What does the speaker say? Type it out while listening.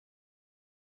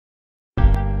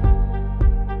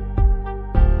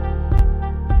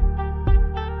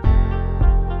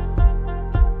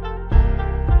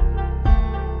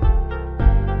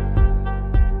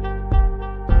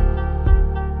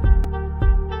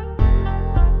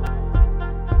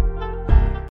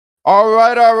All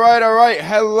right.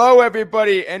 Hello,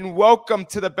 everybody, and welcome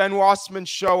to the Ben Wassman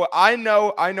Show. I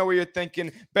know what you're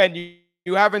thinking. Ben,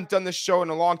 you haven't done this show in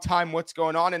a long time. What's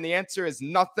going on? And the answer is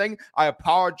nothing. I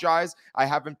apologize. I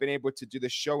haven't been able to do the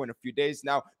show in a few days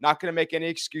now. Not going to make any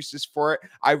excuses for it.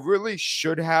 I really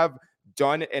should have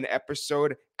done an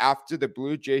episode after the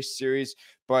Blue Jays series,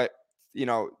 but, you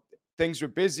know, things were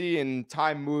busy and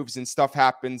time moves and stuff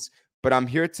happens. But I'm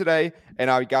here today and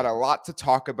I got a lot to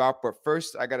talk about. But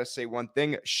first, I got to say one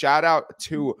thing. Shout out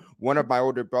to one of my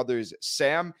older brothers,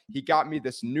 Sam. He got me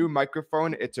this new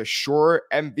microphone. It's a Shure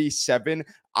MV7.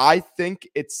 I think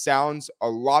it sounds a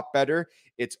lot better.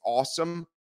 It's awesome.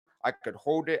 I could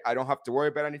hold it. I don't have to worry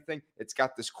about anything. It's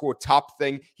got this cool top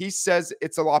thing. He says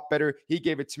it's a lot better. He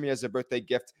gave it to me as a birthday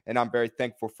gift, and I'm very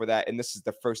thankful for that. And this is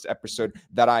the first episode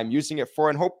that I'm using it for,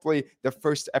 and hopefully the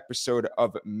first episode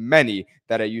of many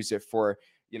that I use it for,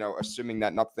 assuming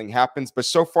that nothing happens. But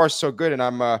so far, so good. And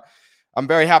I'm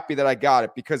very happy that I got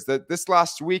it because this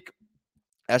last week,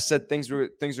 I said things were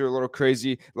a little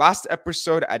crazy. Last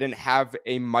episode, I didn't have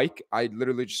a mic. I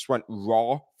literally just went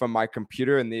raw from my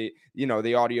computer, and the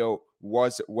audio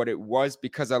was what it was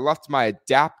because I left my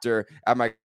adapter at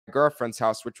my girlfriend's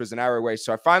house, which was an hour away.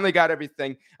 So I finally got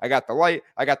everything. I got the light,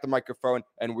 I got the microphone,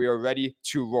 and we are ready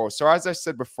to roll. So as I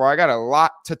said before, I got a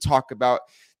lot to talk about.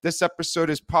 This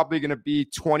episode is probably going to be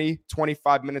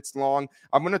 25 minutes long.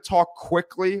 I'm going to talk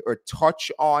quickly or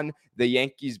touch on the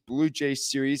Yankees Blue Jays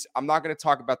series. I'm not going to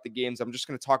talk about the games. I'm just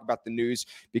going to talk about the news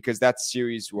because that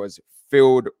series was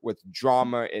filled with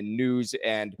drama and news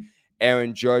and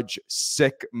Aaron Judge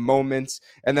sick moments.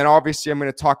 And then obviously I'm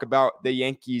going to talk about the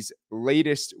Yankees'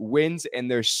 latest wins and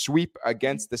their sweep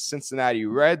against the Cincinnati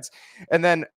Reds. And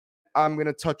then I'm going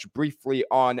to touch briefly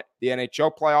on the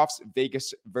NHL playoffs,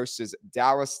 Vegas versus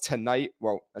Dallas tonight.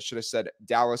 Well, I should have said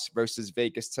Dallas versus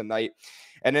Vegas tonight.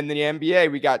 And in the NBA,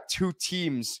 we got two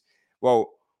teams.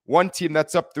 Well, one team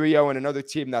that's up 3-0 and another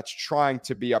team that's trying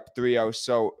to be up 3-0.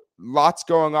 So lots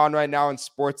going on right now in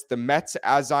sports. The Mets,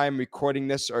 as I am recording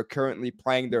this, are currently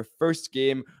playing their first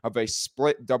game of a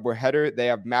split doubleheader. They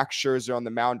have Max Scherzer on the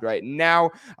mound right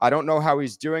now. I don't know how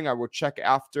he's doing. I will check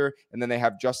after. And then they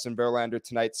have Justin Verlander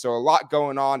tonight. So a lot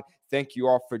going on. Thank you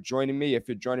all for joining me. If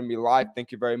you're joining me live,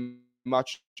 thank you very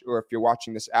much. Or if you're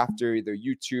watching this after either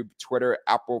YouTube, Twitter,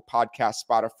 Apple Podcast,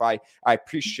 Spotify, I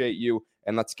appreciate you.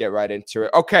 And let's get right into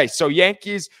it. Okay, so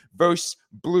Yankees versus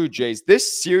Blue Jays.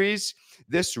 This series,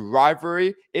 this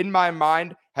rivalry, in my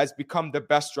mind, has become the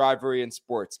best rivalry in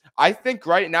sports. I think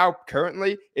right now,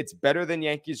 currently, it's better than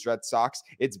Yankees Red Sox.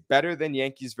 It's better than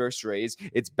Yankees versus Rays.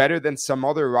 It's better than some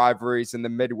other rivalries in the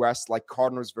Midwest, like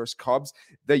Cardinals versus Cubs.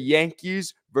 The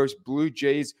Yankees versus Blue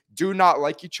Jays do not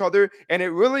like each other, and it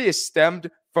really is stemmed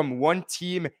from one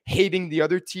team hating the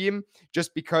other team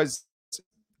just because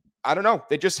I don't know.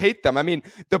 They just hate them. I mean,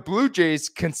 the Blue Jays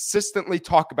consistently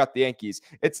talk about the Yankees.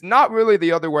 It's not really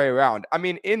the other way around. I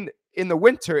mean, in the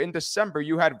winter, in December,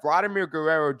 you had Vladimir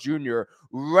Guerrero Jr.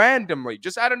 randomly,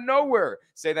 just out of nowhere,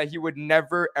 say that he would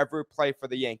never, ever play for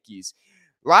the Yankees.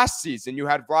 Last season, you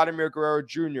had Vladimir Guerrero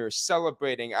Jr.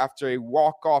 celebrating after a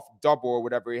walk-off double or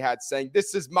whatever he had, saying,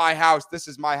 "This is my house. This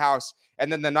is my house."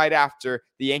 And then the night after,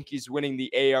 the Yankees winning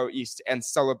the AL East and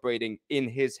celebrating in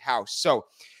his house. So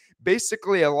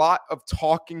basically a lot of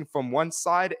talking from one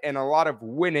side and a lot of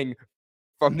winning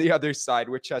from the other side,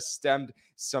 which has stemmed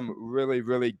some really,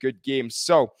 really good games.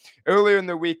 So earlier in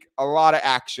the week, a lot of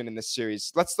action in the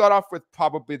series. Let's start off with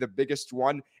probably the biggest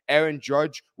one. Aaron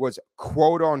Judge was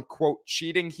quote unquote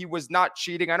cheating. He was not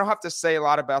cheating. I don't have to say a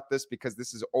lot about this because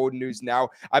this is old news now.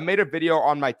 I made a video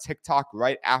on my TikTok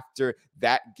right after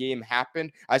that game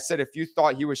happened. I said, if you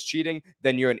thought he was cheating,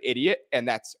 then you're an idiot. And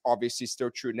that's obviously still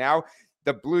true now.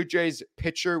 The Blue Jays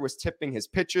pitcher was tipping his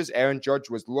pitches. Aaron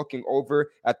Judge was looking over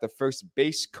at the first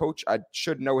base coach. I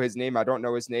should know his name. I don't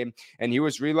know his name. And he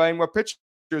was relaying what pitcher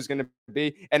is going to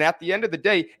be. And at the end of the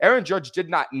day, Aaron Judge did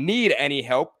not need any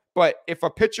help. But if a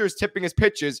pitcher is tipping his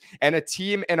pitches and a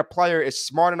team and a player is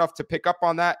smart enough to pick up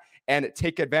on that and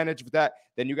take advantage of that,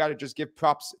 then you got to just give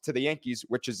props to the Yankees,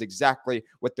 which is exactly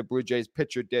what the Blue Jays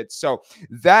pitcher did. So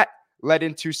that led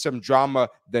into some drama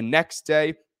the next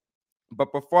day.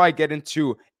 But before I get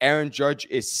into Aaron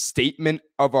Judge's statement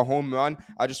of a home run,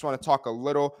 I just want to talk a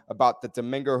little about the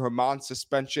Domingo Germán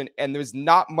suspension. And there's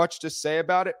not much to say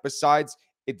about it besides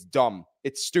it's dumb.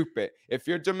 It's stupid. If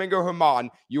you're Domingo Germán,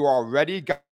 you already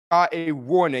got a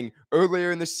warning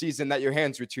earlier in the season that your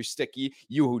hands were too sticky.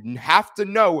 You have to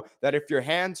know that if your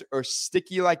hands are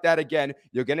sticky like that again,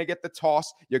 you're going to get the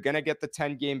toss, you're going to get the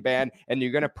 10-game ban, and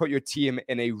you're going to put your team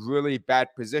in a really bad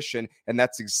position. And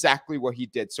that's exactly what he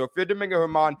did. So if you're Domingo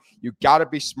Germán, you got to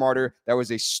be smarter. That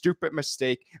was a stupid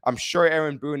mistake. I'm sure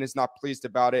Aaron Boone is not pleased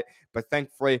about it, but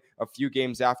thankfully, a few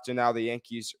games after now, the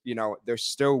Yankees, they're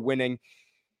still winning,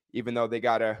 even though they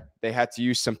had to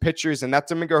use some pitchers. And that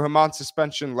Domingo Germán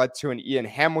suspension led to an Ian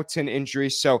Hamilton injury.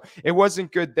 So it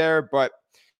wasn't good there, but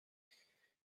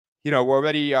we're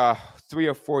already 3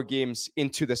 or 4 games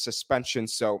into the suspension.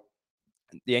 So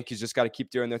the Yankees just got to keep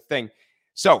doing their thing.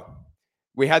 So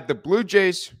we had the Blue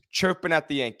Jays chirping at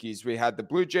the Yankees. We had the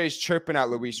Blue Jays chirping at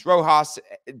Luis Rojas.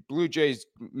 Blue Jays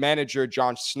manager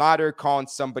John Schneider calling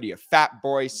somebody a fat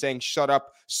boy, saying, shut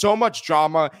up. So much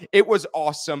drama. It was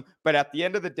awesome. But at the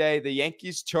end of the day, the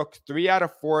Yankees took 3 out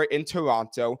of 4 in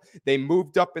Toronto. They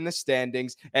moved up in the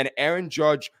standings, and Aaron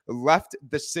Judge left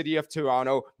the city of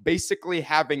Toronto basically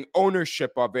having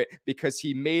ownership of it because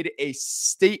he made a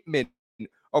statement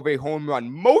of a home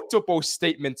run, multiple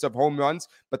statements of home runs,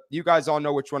 but you guys all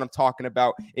know which one I'm talking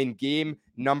about. In game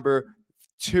number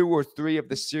 2 or 3 of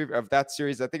that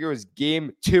series, I think it was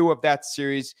game 2 of that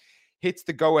series, hits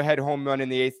the go-ahead home run in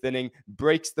the 8th inning,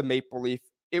 breaks the maple leaf.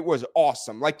 It was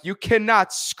awesome. Like, you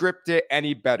cannot script it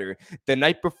any better. The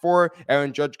night before,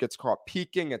 Aaron Judge gets caught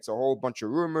peeking. It's a whole bunch of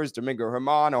rumors, Domingo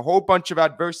Germán, a whole bunch of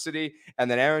adversity,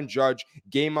 and then Aaron Judge,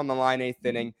 game on the line, 8th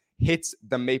inning, hits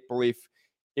the maple leaf.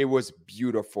 It was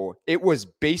beautiful. It was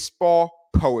baseball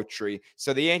poetry.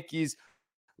 So the Yankees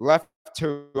left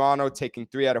Toronto taking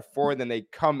 3 out of 4. Then they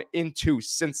come into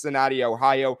Cincinnati,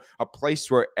 Ohio, a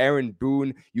place where Aaron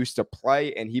Boone used to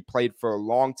play, and he played for a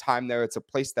long time there. It's a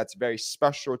place that's very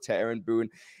special to Aaron Boone.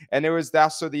 And it was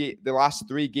also the last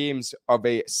 3 games of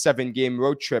a 7-game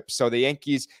road trip. So the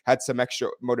Yankees had some extra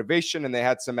motivation, and they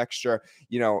had some extra,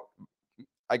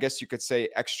 I guess you could say,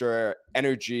 extra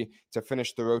energy to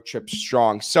finish the road trip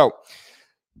strong. So,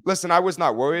 listen, I was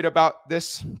not worried about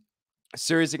this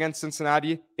series against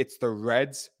Cincinnati. It's the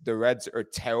Reds. The Reds are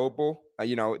terrible.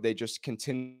 They just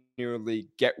continually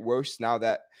get worse now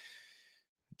that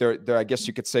they're, I guess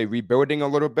you could say, rebuilding a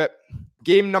little bit.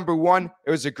 Game number 1,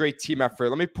 it was a great team effort.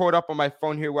 Let me pull it up on my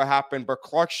phone here what happened. But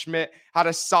Clark Schmidt had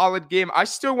a solid game. I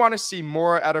still want to see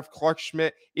more out of Clark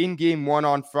Schmidt in game 1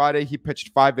 on Friday. He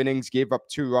pitched 5 innings, gave up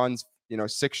 2 runs,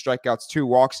 6 strikeouts, 2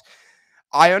 walks.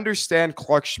 I understand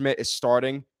Clark Schmidt is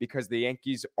starting because the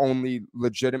Yankees only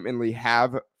legitimately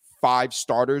have 5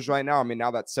 starters right now. I mean,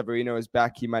 now that Severino is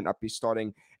back, he might not be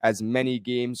starting as many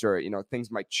games, or,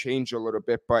 things might change a little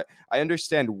bit. But I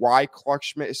understand why Clark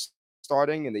Schmidt is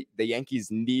starting, and the Yankees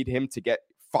need him to get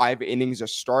 5 innings a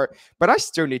start. But I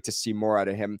still need to see more out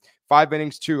of him. 5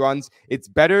 innings, 2 runs. It's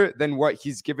better than what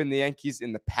he's given the Yankees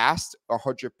in the past,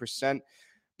 100%.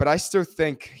 But I still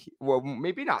think, well,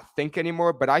 maybe not think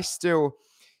anymore, but I still,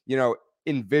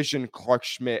 envision Clark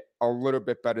Schmidt a little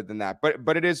bit better than that.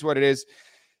 But it is what it is.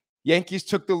 Yankees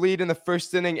took the lead in the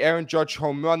 1st inning. Aaron Judge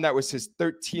home run. That was his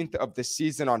 13th of the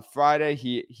season on Friday.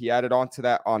 He added on to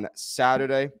that on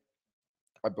Saturday,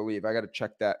 I believe. I got to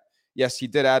check that. Yes, he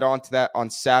did add on to that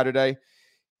on Saturday.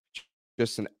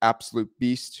 Just an absolute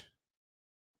beast.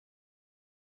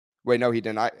 Wait, no, he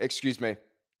didn't. Excuse me.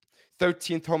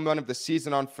 13th home run of the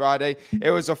season on Friday.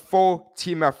 It was a full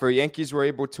team effort. Yankees were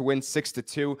able to win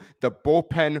 6-2. The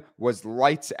bullpen was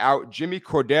lights out. Jimmy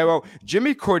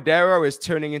Cordero is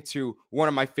turning into one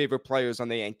of my favorite players on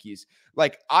the Yankees.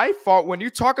 Like, when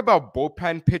you talk about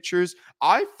bullpen pitchers,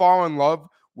 I fall in love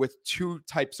with 2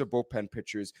 types of bullpen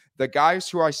pitchers. The guys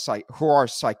who are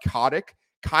psychotic,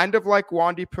 kind of like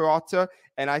Wandy Peralta,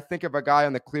 and I think of a guy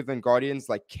on the Cleveland Guardians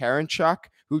like Karinchak,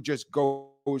 who just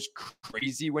goes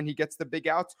crazy when he gets the big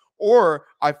outs. Or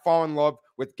I fall in love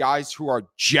with guys who are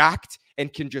jacked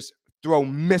and can just throw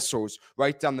missiles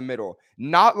right down the middle.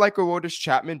 Not like Aroldis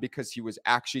Chapman, because he was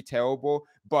actually terrible,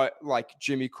 but like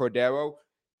Jimmy Cordero.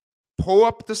 Pull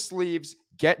up the sleeves,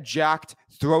 get jacked,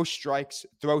 throw strikes,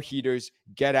 throw heaters,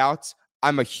 get outs.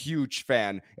 I'm a huge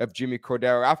fan of Jimmy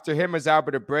Cordero. After him is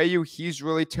Albert Abreu. He's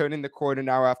really turning the corner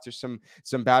now after some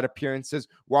bad appearances.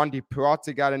 Wandy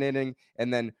Peralta got an inning,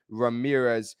 and then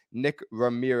Nick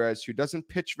Ramirez, who doesn't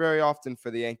pitch very often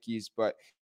for the Yankees, but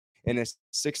in a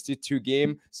 62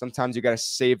 game, sometimes you got to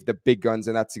save the big guns,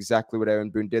 and that's exactly what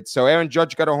Aaron Boone did. So Aaron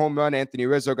Judge got a home run, Anthony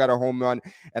Rizzo got a home run,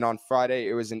 and on Friday,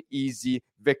 it was an easy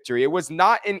victory. It was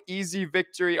not an easy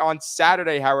victory on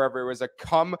Saturday, however. It was a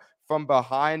come from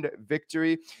behind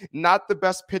victory. Not the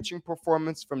best pitching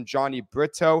performance from Johnny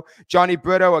Brito. Johnny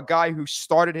Brito, a guy who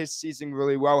started his season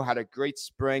really well, had a great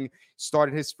spring,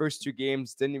 started his first 2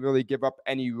 games, didn't really give up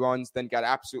any runs, then got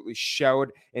absolutely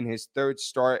shelled in his third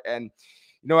start. And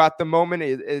at the moment,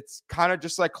 it's kind of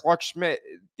just like Clark Schmidt.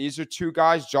 These are 2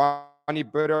 guys, Johnny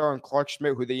Brito and Clark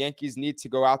Schmidt, who the Yankees need to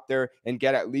go out there and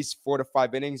get at least 4 to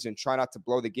 5 innings and try not to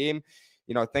blow the game.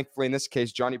 Thankfully in this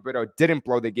case, Johnny Brito didn't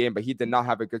blow the game, but he did not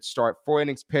have a good start. 4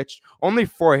 innings pitched, only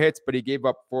 4 hits, but he gave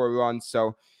up 4 runs.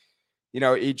 So,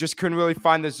 he just couldn't really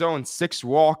find the zone. 4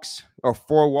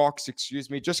 walks,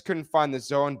 just couldn't find the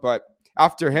zone. But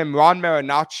after him, Ron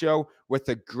Marinaccio with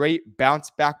a great bounce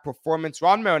back performance.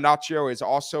 Ron Marinaccio is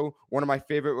also one of my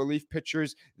favorite relief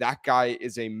pitchers. That guy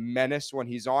is a menace when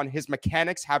he's on. His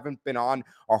mechanics haven't been on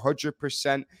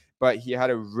 100%, but he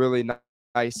had a really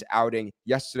nice outing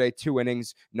yesterday. 2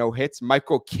 innings, no hits.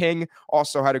 Michael King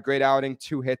also had a great outing.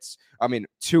 2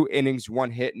 innings,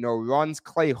 1 hit, no runs.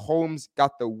 Clay Holmes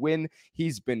got the win.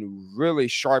 He's been really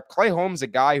sharp. Clay Holmes, a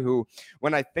guy who,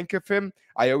 when I think of him,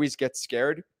 I always get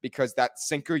scared because that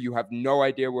sinker, you have no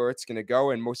idea where it's going to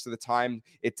go. And most of the time,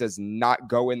 it does not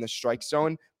go in the strike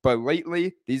zone. But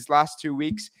lately, these last 2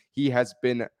 weeks, he has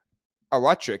been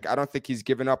electric. I don't think he's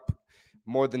given up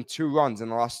more than 2 runs in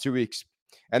the last 2 weeks.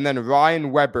 And then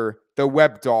Ryan Weber, the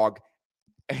Web Dog,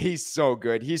 he's so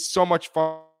good. He's so much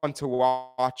fun to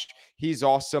watch. He's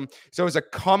awesome. So it was a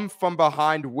come from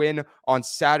behind win on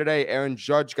Saturday. Aaron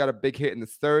Judge got a big hit in the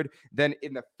 3rd. Then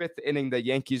in the 5th inning, the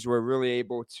Yankees were really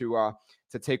able to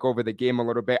take over the game a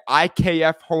little bit.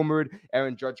 IKF homered.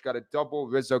 Aaron Judge got a double.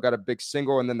 Rizzo got a big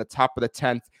single. And then the top of the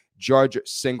 10th, Judge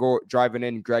single driving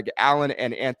in Greg Allen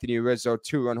and Anthony Rizzo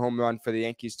 2-run home run for the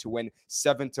Yankees to win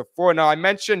 7-4. Now, I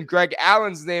mentioned Greg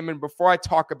Allen's name, and before I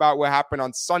talk about what happened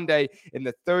on Sunday in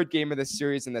the 3rd game of the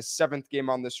series and the 7th game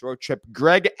on this road trip,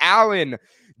 Greg Allen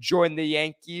joined the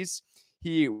Yankees.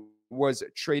 He was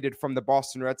traded from the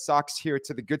Boston Red Sox here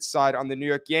to the good side on the New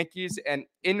York Yankees, and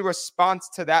in response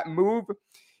to that move,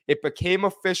 it became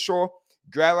official.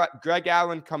 Greg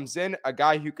Allen comes in, a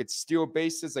guy who could steal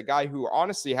bases, a guy who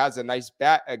honestly has a nice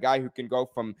bat, a guy who can go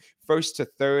from first to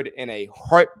third in a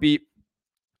heartbeat.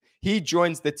 He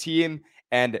joins the team,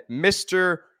 and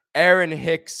Mr. Aaron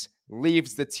Hicks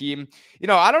leaves the team.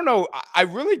 I don't know. I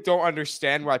really don't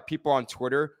understand why people on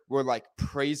Twitter were like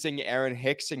praising Aaron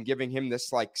Hicks and giving him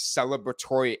this like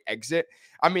celebratory exit.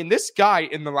 I mean, this guy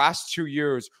in the last 2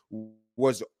 years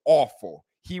was awful.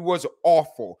 He was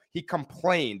awful. He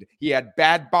complained. He had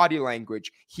bad body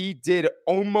language. He did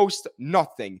almost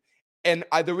nothing. And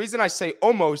the reason I say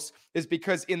almost is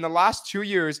because in the last 2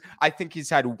 years, I think he's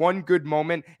had one good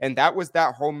moment, and that was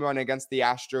that home run against the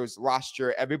Astros last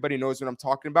year. Everybody knows what I'm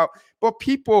talking about. But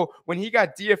people, when he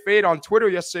got DFA'd on Twitter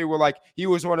yesterday, were like, he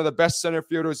was one of the best center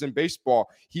fielders in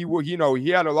baseball. He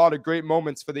had a lot of great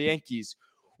moments for the Yankees.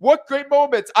 What great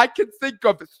moments? I can think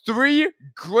of 3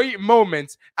 great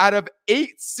moments out of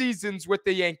 8 seasons with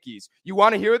the Yankees. You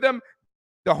want to hear them?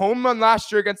 The home run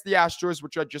last year against the Astros,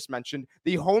 which I just mentioned.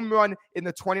 The home run in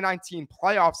the 2019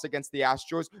 playoffs against the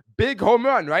Astros. Big home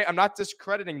run, right? I'm not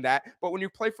discrediting that. But when you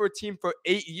play for a team for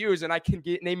 8 years and I can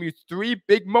name you 3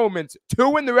 big moments,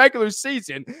 2 in the regular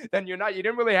season, then you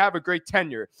didn't really have a great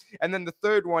tenure. And then the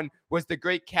third one was the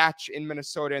great catch in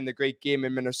Minnesota and the great game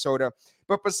in Minnesota.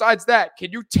 But besides that,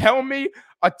 can you tell me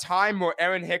a time where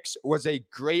Aaron Hicks was a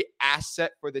great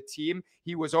asset for the team?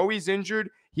 He was always injured.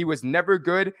 He was never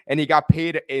good, and he got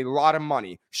paid a lot of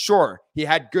money. Sure, he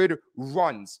had good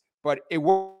runs, but it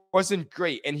wasn't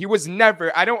great. And he was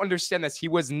never, I don't understand this, he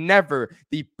was never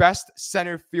the best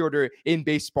center fielder in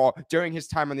baseball during his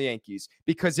time on the Yankees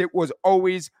because it was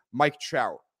always Mike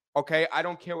Trout. Okay, I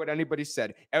don't care what anybody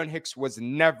said. Aaron Hicks was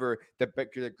never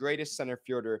the greatest center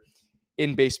fielder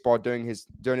in baseball during his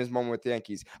moment with the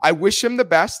Yankees. I wish him the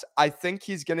best. I think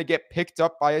he's going to get picked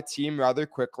up by a team rather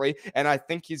quickly, and I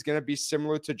think he's going to be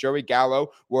similar to Joey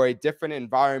Gallo, where a different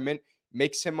environment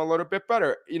makes him a little bit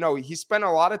better. He spent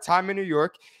a lot of time in New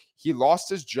York. He lost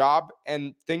his job,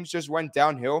 and things just went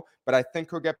downhill, but I think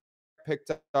he'll get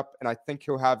picked up, and I think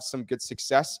he'll have some good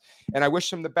success, and I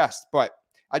wish him the best, but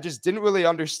I just didn't really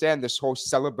understand this whole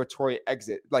celebratory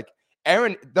exit. Like,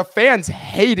 the fans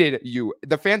hated you.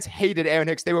 The fans hated Aaron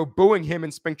Hicks. They were booing him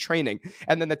in spring training.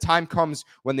 And then the time comes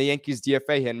when the Yankees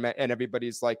DFA him and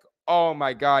everybody's like, oh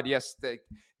my God, yes,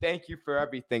 thank you for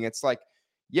everything. It's like,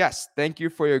 yes, thank you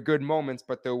for your good moments,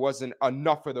 but there wasn't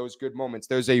enough of those good moments.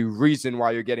 There's a reason why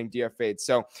you're getting DFA'd.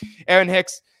 So Aaron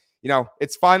Hicks,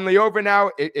 it's finally over now.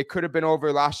 It could have been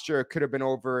over last year. It could have been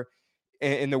over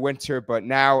in the winter, but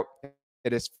now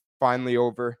it is finally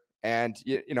over. And,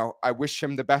 I wish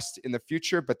him the best in the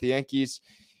future, but the Yankees,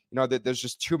 that there's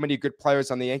just too many good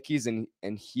players on the Yankees, and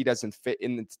he doesn't fit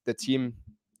in the team,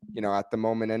 at the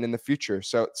moment and in the future.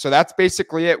 So that's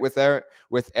basically it with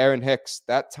Aaron Hicks.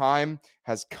 That time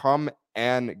has come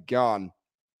and gone.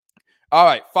 All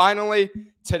right, finally,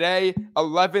 today,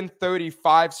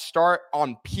 11:35 start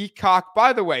on Peacock.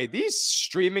 By the way, these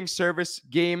streaming service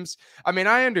games, I mean,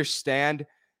 I understand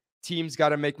teams got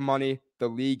to make money. The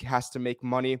league has to make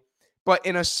money. But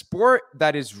in a sport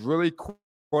that is really quote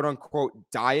unquote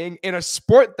dying, in a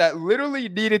sport that literally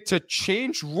needed to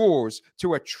change rules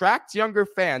to attract younger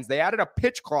fans, they added a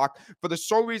pitch clock for the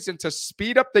sole reason to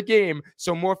speed up the game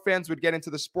so more fans would get into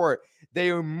the sport.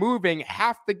 They are moving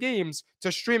half the games to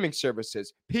streaming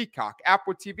services: Peacock,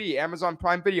 Apple TV, Amazon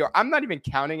Prime Video. I'm not even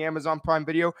counting Amazon Prime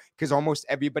Video because almost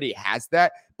everybody has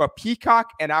that. But Peacock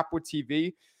and Apple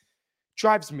TV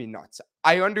drives me nuts.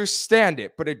 I understand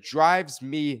it, but it drives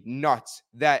me nuts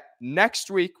that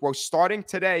next week, well, starting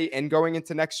today and going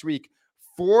into next week,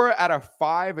 4 out of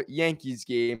 5 Yankees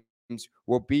games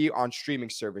will be on streaming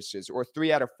services, or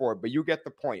 3 out of 4, but you get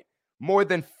the point. More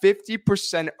than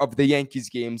 50% of the Yankees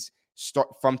games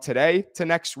from today to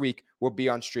next week will be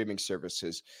on streaming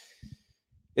services.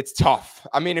 It's tough.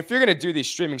 I mean, if you're going to do these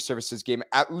streaming services game,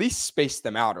 at least space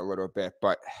them out a little bit,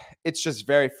 but it's just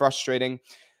very frustrating.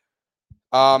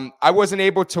 I wasn't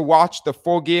able to watch the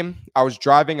full game. I was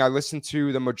driving. I listened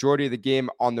to the majority of the game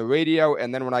on the radio.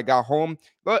 And then when I got home,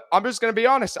 look, I'm just going to be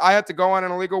honest. I had to go on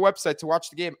an illegal website to watch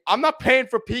the game. I'm not paying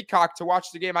for Peacock to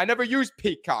watch the game. I never used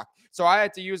Peacock. So I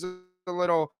had to use a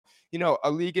little,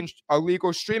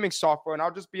 illegal streaming software. And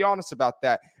I'll just be honest about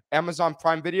that. Amazon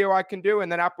Prime Video I can do,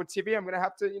 and then Apple TV I'm going to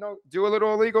have to, do a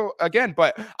little illegal again.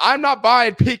 But I'm not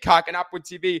buying Peacock and Apple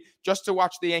TV just to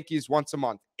watch the Yankees once a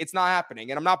month. It's not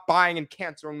happening, and I'm not buying and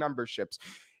canceling memberships.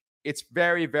 It's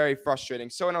very, very frustrating.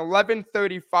 So an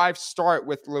 11:35 start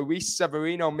with Luis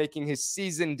Severino making his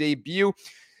season debut.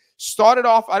 Started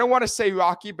off, I don't want to say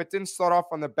rocky, but didn't start off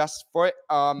on the best foot.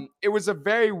 It was a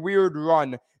very weird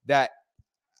run that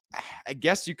I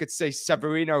guess you could say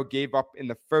Severino gave up in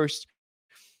the first.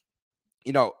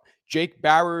 Jake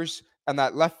Bowers and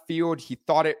that left field, he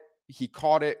caught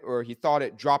it, or he thought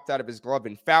it dropped out of his glove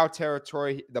in foul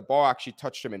territory. The ball actually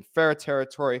touched him in fair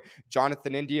territory.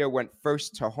 Jonathan India went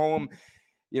first to home.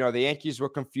 The Yankees were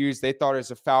confused. They thought it was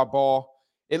a foul ball.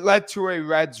 It led to a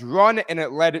Reds run, and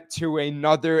it led to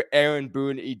another Aaron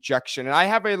Boone ejection. And I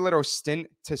have a little stint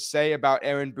to say about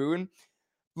Aaron Boone.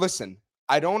 Listen,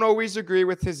 I don't always agree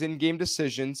with his in-game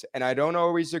decisions, and I don't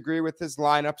always agree with his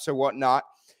lineups or whatnot.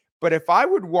 But if I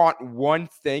would want one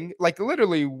thing, like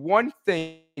literally one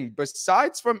thing,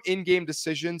 besides from in-game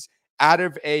decisions out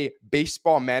of a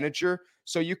baseball manager,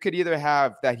 so you could either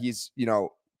have that he's,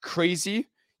 crazy.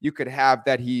 You could have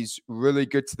that he's really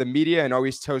good to the media and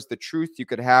always tells the truth. You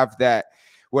could have that,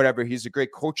 whatever, he's a great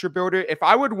culture builder. If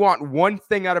I would want one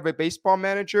thing out of a baseball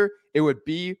manager, it would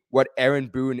be what Aaron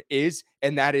Boone is,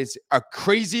 and that is a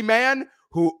crazy man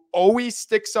who always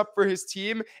sticks up for his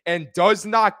team and does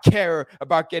not care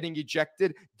about getting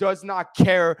ejected, does not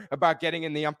care about getting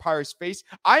in the umpire's face.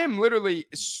 I am literally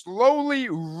slowly,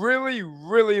 really,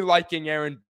 really liking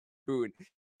Aaron Boone.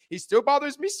 He still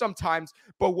bothers me sometimes,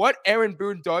 but what Aaron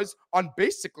Boone does on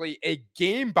basically a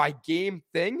game-by-game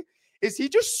thing is he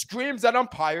just screams at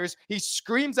umpires. He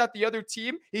screams at the other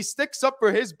team. He sticks up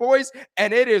for his boys,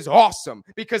 and it is awesome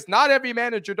because not every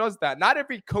manager does that. Not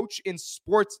every coach in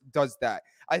sports does that.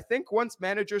 I think once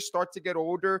managers start to get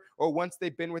older, or once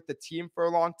they've been with the team for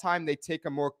a long time, they take a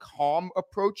more calm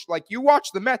approach. Like you watch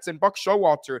the Mets and Buck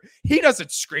Showalter, he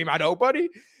doesn't scream at nobody.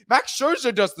 Max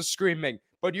Scherzer does the screaming.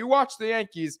 But you watch the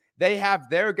Yankees, they have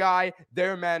their guy,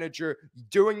 their manager,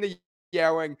 doing the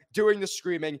yelling, doing the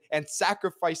screaming, and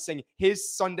sacrificing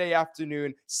his Sunday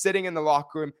afternoon sitting in the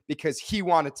locker room because he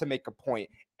wanted to make a point.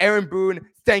 Aaron Boone,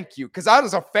 thank you. Because I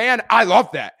was a fan, I love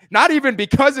that. Not even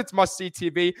because it's must-see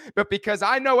TV, but because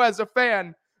I know as a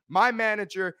fan, my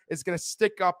manager is going to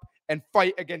stick up and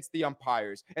fight against the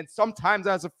umpires. And sometimes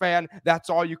as a fan, that's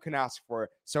all you can ask for.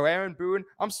 So Aaron Boone,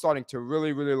 I'm starting to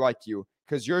really, really like you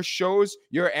because your shows,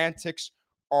 your antics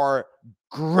are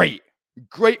great.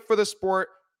 Great for the sport.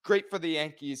 Great for the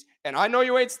Yankees. And I know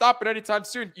you ain't stopping anytime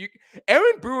soon.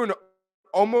 Aaron Boone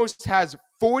almost has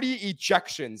 40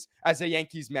 ejections as a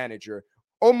Yankees manager.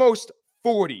 Almost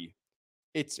 40.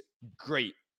 It's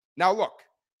great. Now, look,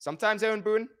 sometimes Aaron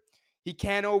Boone, he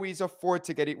can't always afford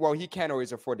to get it. Well, he can't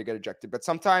always afford to get ejected. But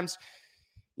sometimes,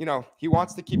 he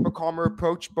wants to keep a calmer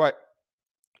approach. But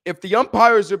if the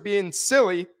umpires are being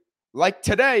silly, like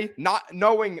today, not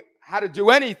knowing how to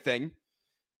do anything,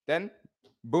 then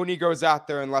Booney goes out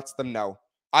there and lets them know.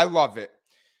 I love it.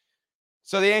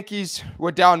 So the Yankees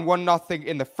were down 1-0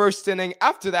 in the first inning.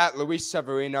 After that, Luis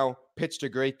Severino pitched a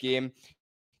great game.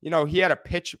 He had a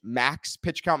pitch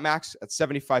count max at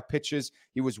 75 pitches.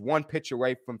 He was one pitch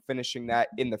away from finishing that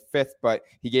in the fifth, but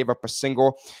he gave up a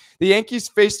single. The Yankees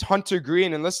faced Hunter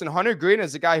Green. And listen, Hunter Green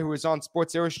is a guy who was on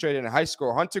Sports Illustrated in high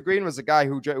school. Hunter Green was a guy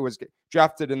who was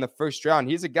drafted in the first round.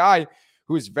 He's a guy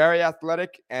who is very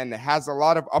athletic and has a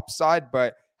lot of upside,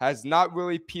 but has not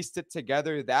really pieced it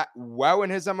together that well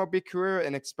in his MLB career,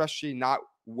 and especially not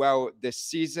well this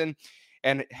season.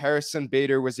 And Harrison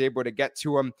Bader was able to get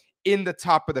to him in the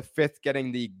top of the fifth,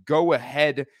 getting the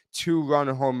go-ahead 2-run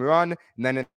home run. And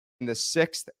then in the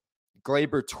sixth,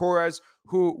 Gleyber Torres,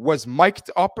 who was mic'd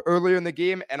up earlier in the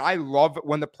game. And I love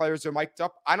when the players are mic'd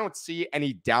up. I don't see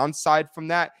any downside from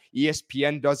that.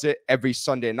 ESPN does it every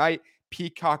Sunday night.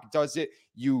 Peacock does it.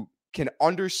 You can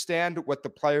understand what the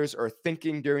players are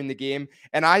thinking during the game.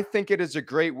 And I think it is a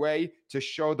great way to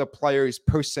show the players'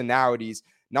 personalities,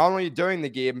 not only during the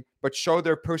game, but show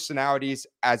their personalities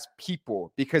as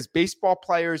people, because baseball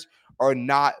players are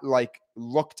not like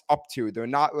looked up to. They're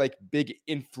not like big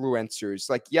influencers.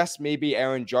 Like, yes, maybe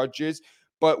Aaron Judge is,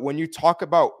 but when you talk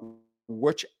about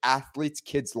which athletes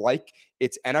kids like,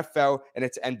 it's NFL and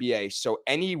it's NBA. So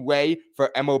any way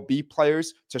for MLB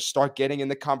players to start getting in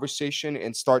the conversation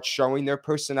and start showing their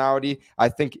personality, I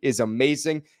think is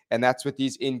amazing. And that's what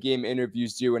these in-game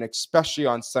interviews do, and especially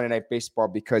on Sunday Night Baseball,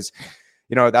 because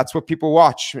that's what people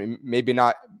watch. Maybe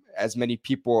not as many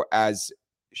people as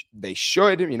they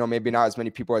should, maybe not as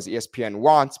many people as ESPN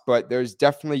wants, but there's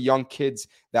definitely young kids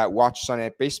that watch Sunday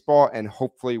Night Baseball and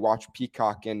hopefully watch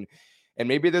Peacock. And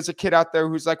maybe there's a kid out there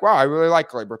who's like, wow, I really like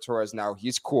Gleyber Torres now.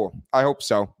 He's cool. I hope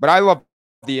so. But I love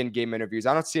the in-game interviews.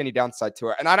 I don't see any downside to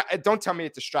it. And don't tell me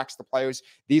it distracts the players.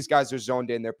 These guys are zoned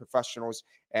in. They're professionals.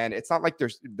 And it's not like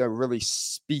they're really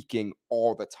speaking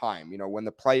all the time. When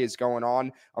the play is going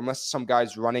on, unless some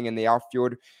guy's running in the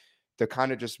outfield, they're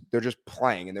just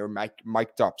playing and they're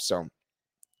mic'd up. So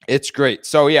it's great.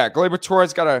 So yeah, Gleyber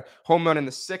Torres got a home run in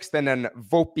the sixth, and then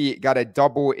Volpe got a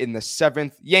double in the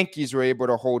seventh. Yankees were able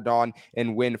to hold on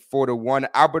and win 4-1.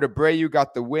 Albert Abreu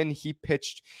got the win.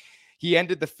 He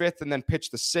ended the fifth and then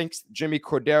pitched the sixth. Jimmy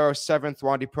Cordero, seventh.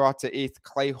 Wandy Peralta, eighth.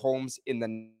 Clay Holmes in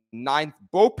the ninth.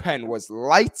 Bullpen was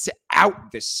lights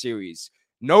out this series.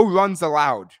 No runs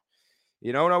allowed.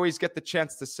 You don't always get the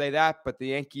chance to say that, but the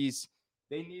Yankees,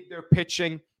 they need their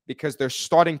pitching because their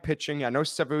starting pitching, I know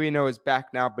Severino is back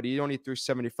now, but he only threw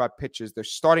 75 pitches. Their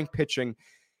starting pitching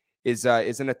is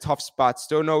in a tough spot.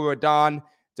 Still no Rodon.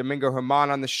 Domingo Germán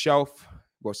on the shelf,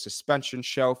 suspension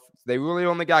shelf. They really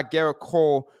only got Garrett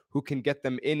Cole, who can get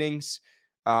them innings.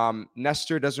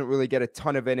 Nestor doesn't really get a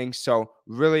ton of innings, so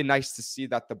really nice to see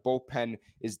that the bullpen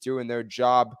is doing their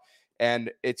job.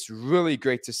 And it's really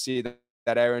great to see that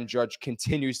Aaron Judge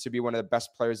continues to be one of the best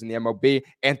players in the MLB.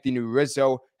 Anthony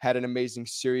Rizzo had an amazing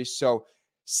series. So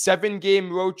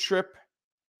 7-game road trip.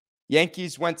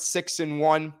 Yankees went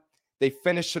 6-1. They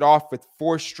finished it off with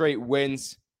 4 straight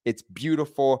wins. It's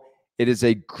beautiful. It is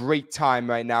a great time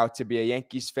right now to be a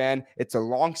Yankees fan. It's a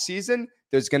long season.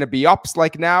 There's going to be ups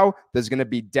like now. There's going to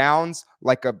be downs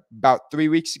like about 3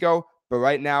 weeks ago. But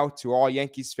right now, to all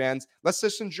Yankees fans, let's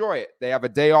just enjoy it. They have a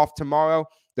day off tomorrow.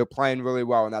 They're playing really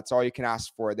well, and that's all you can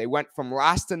ask for. They went from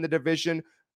last in the division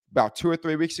about 2 or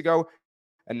 3 weeks ago,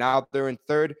 and now they're in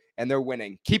third, and they're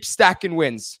winning. Keep stacking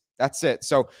wins. That's it.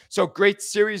 So great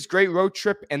series, great road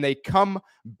trip, and they come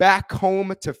back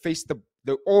home to face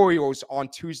the Orioles on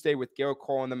Tuesday with Garrett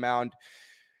Cole on the mound.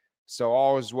 So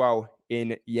all is well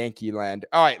in Yankee land.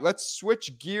 All right, let's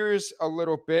switch gears a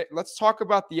little bit. Let's talk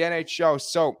about the NHL.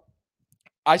 So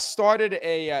I started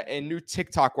a new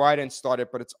TikTok. Well, I didn't start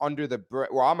it, but it's under the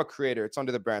I'm a creator. It's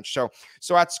under the branch.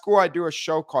 So at school, I do a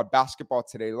show called Basketball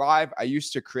Today Live. I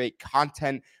used to create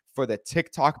content for the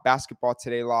TikTok Basketball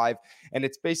Today Live, and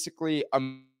it's basically a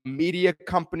media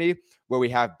company where we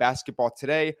have basketball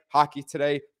today, hockey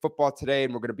today, football today,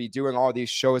 and we're going to be doing all these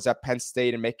shows at Penn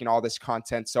State and making all this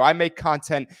content. So I make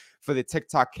content for the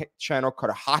TikTok channel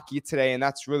called Hockey Today, and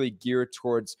that's really geared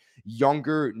towards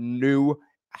younger, new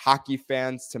hockey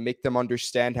fans, to make them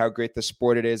understand how great the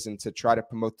sport it is and to try to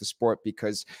promote the sport,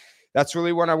 because that's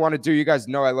really what I want to do. You guys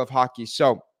know I love hockey.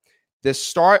 So the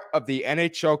start of the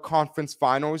NHL conference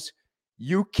finals,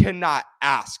 you cannot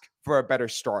ask for a better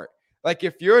start. Like,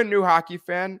 if you're a new hockey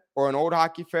fan or an old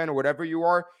hockey fan or whatever you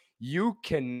are, you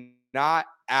cannot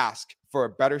ask for a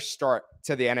better start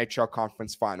to the NHL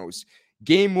conference finals.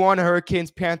 Game 1,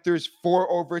 Hurricanes-Panthers,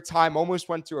 4 overtime, almost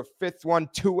went to a 5th one,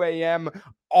 2 a.m.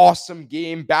 Awesome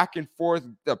game, back and forth.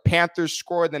 The Panthers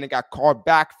scored, then it got called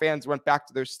back. Fans went back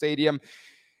to their stadium.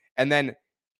 And then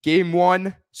Game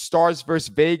 1, Stars versus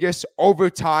Vegas,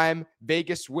 overtime.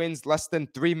 Vegas wins less than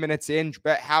 3 minutes in,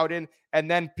 Brett Howden. And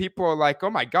then people are like, oh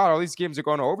my God, all these games are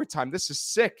going to overtime. This is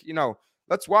sick.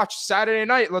 Let's watch Saturday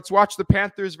night. Let's watch the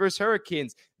Panthers versus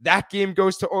Hurricanes. That game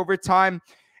goes to overtime.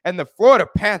 And the Florida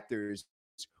Panthers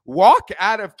walk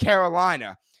out of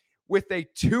Carolina with a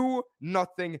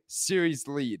 2-0 series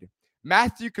lead.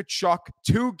 Matthew Tkachuk,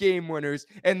 2 game winners,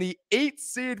 and the 8th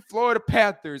seed Florida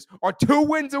Panthers are 2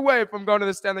 wins away from going to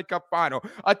the Stanley Cup Final.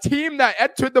 A team that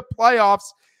entered the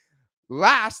playoffs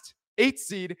last, 8th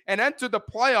seed, and entered the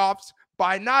playoffs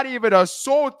by not even a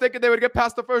soul thinking they would get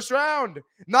past the first round.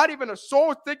 Not even a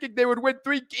soul thinking they would win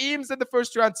 3 games in the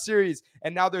first round series.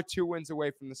 And now they're 2 wins away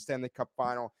from the Stanley Cup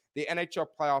Final. The NHL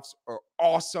playoffs are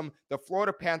awesome. The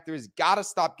Florida Panthers got to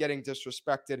stop getting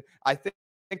disrespected. I think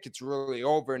it's really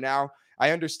over now.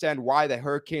 I understand why the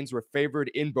Hurricanes were favored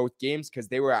in both games because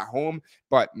they were at home.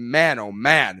 But man, oh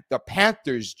man, the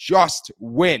Panthers just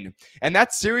win. And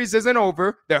that series isn't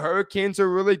over. The Hurricanes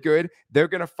are really good. They're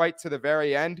going to fight to the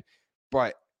very end.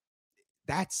 But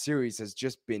that series has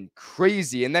just been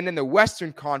crazy. And then in the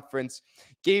Western Conference,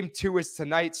 Game 2 is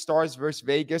tonight, Stars versus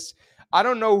Vegas. I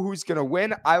don't know who's going to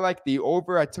win. I like the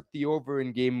over. I took the over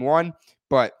in Game 1.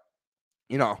 But,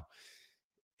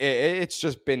 it's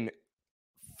just been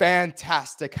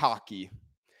fantastic hockey.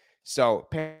 So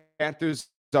Panthers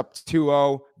up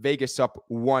 2-0, Vegas up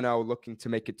 1-0, looking to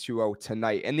make it 2-0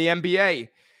 tonight. In the NBA,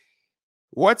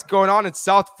 what's going on in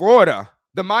South Florida?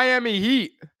 The Miami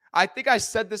Heat. I think I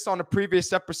said this on a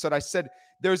previous episode. I said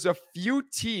there's a few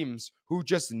teams who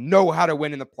just know how to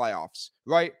win in the playoffs,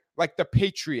 right? Like the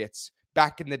Patriots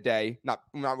back in the day. Not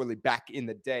really back in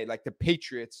the day. Like the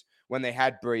Patriots when they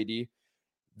had Brady.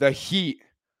 The Heat.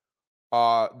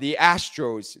 The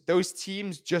Astros, those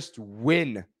teams just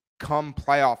win come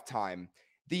playoff time.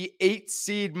 The 8th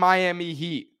seed Miami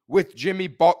Heat with Jimmy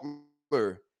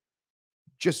Butler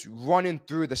just running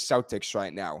through the Celtics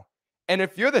right now. And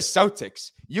if you're the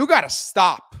Celtics, you got to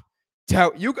stop.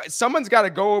 Someone's got to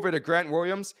go over to Grant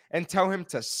Williams and tell him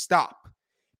to stop.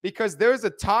 Because there's a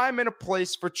time and a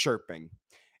place for chirping.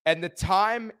 And the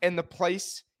time and the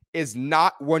place is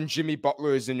not when Jimmy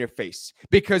Butler is in your face.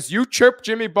 Because you chirp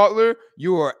Jimmy Butler,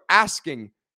 you are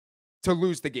asking to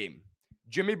lose the game.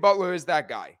 Jimmy Butler is that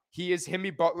guy. He is Jimmy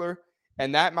Butler,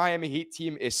 and that Miami Heat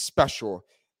team is special.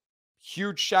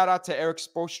 Huge shout out to Eric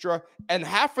Spoelstra, and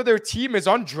half of their team is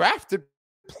undrafted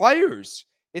players.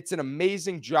 It's an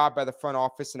amazing job by the front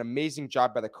office, an amazing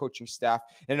job by the coaching staff,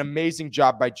 an amazing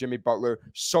job by Jimmy Butler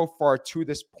so far to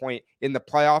this point in the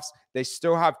playoffs. They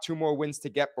still have 2 more wins to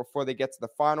get before they get to the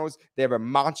finals. They have a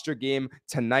monster game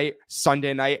tonight,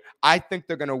 Sunday night. I think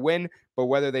they're going to win, but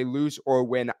whether they lose or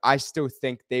win, I still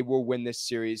think they will win this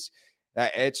series.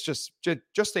 It's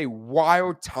just a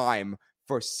wild time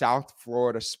for South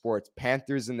Florida sports.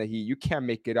 Panthers and the Heat. You can't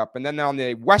make it up. And then on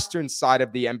the western side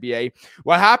of the NBA,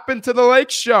 what happened to the Lake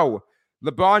Show?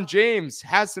 LeBron James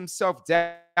has himself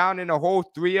down in a hole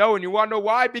 3-0. And you want to know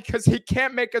why? Because he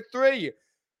can't make a 3.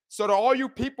 So to all you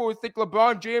people who think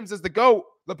LeBron James is the GOAT,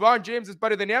 LeBron James is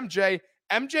better than MJ.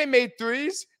 MJ made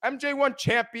 3s. MJ won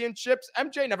championships.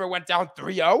 MJ never went down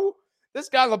 3-0. This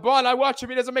guy LeBron, I watch him,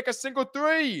 he doesn't make a single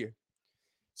 3.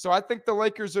 So I think the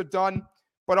Lakers are done.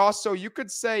 But also, you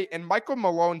could say, and Michael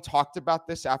Malone talked about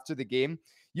this after the game,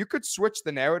 you could switch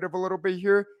the narrative a little bit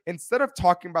here. Instead of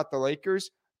talking about the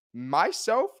Lakers,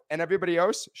 myself and everybody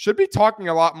else should be talking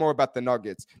a lot more about the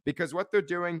Nuggets because what they're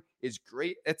doing is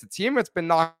great. It's a team that's been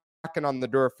knocking on the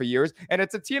door for years, and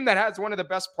it's a team that has one of the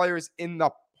best players in the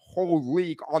whole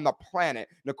league on the planet,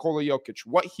 Nikola Jokic.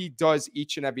 What he does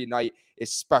each and every night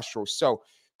is special. So,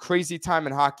 crazy time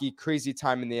in hockey, crazy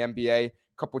time in the NBA. A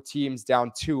couple teams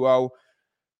down 2-0.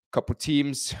 Couple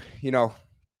teams,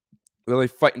 really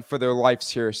fighting for their lives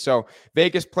here. So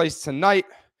Vegas plays tonight,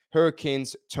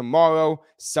 Hurricanes tomorrow,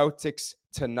 Celtics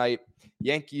tonight,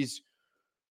 Yankees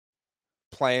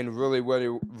playing really,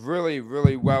 really, really,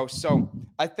 really well. So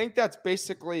I think that's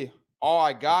basically all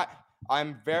I got.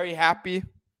 I'm very happy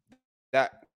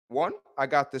that I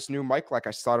got this new mic like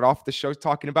I started off the show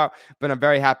talking about, but I'm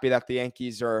very happy that the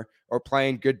Yankees are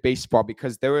playing good baseball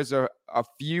because there was a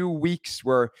few weeks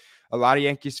where a lot of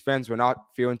Yankees fans were not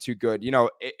feeling too good.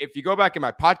 If you go back in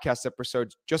my podcast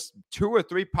episodes, just 2 or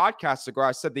 3 podcasts ago,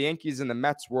 I said the Yankees and the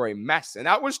Mets were a mess. And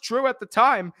that was true at the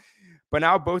time. But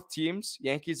now both teams,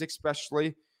 Yankees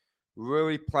especially,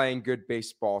 really playing good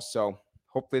baseball. So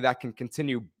hopefully that can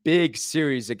continue. Big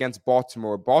series against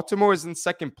Baltimore. Baltimore is in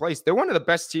second place. They're one of the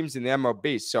best teams in the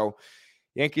MLB. So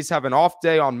Yankees have an off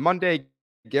day on Monday.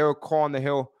 Garrett Cole on the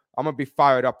hill. I'm going to be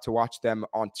fired up to watch them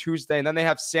on Tuesday. And then they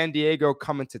have San Diego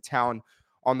coming to town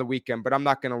on the weekend, but I'm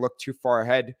not going to look too far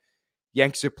ahead.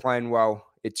 Yanks are playing well.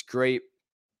 It's great.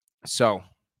 So,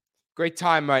 great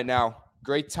time right now.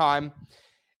 Great time.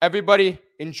 Everybody,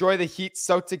 enjoy the Heat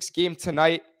Celtics game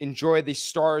tonight. Enjoy the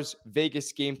Stars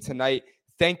Vegas game tonight.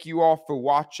 Thank you all for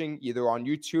watching either on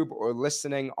YouTube or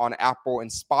listening on Apple and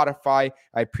Spotify.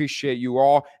 I appreciate you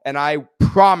all. And I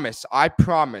promise,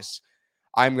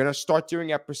 I'm going to start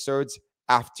doing episodes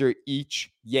after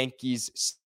each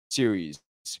Yankees series.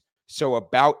 So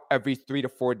about every 3 to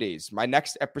 4 days. My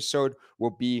next episode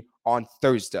will be on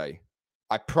Thursday.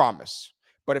 I promise.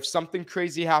 But if something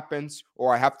crazy happens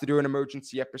or I have to do an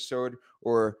emergency episode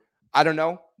or I don't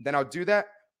know, then I'll do that.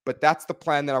 But that's the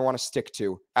plan that I want to stick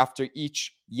to after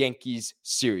each Yankees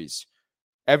series.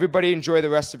 Everybody enjoy the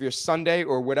rest of your Sunday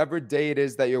or whatever day it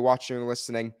is that you're watching or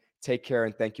listening. Take care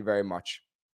and thank you very much.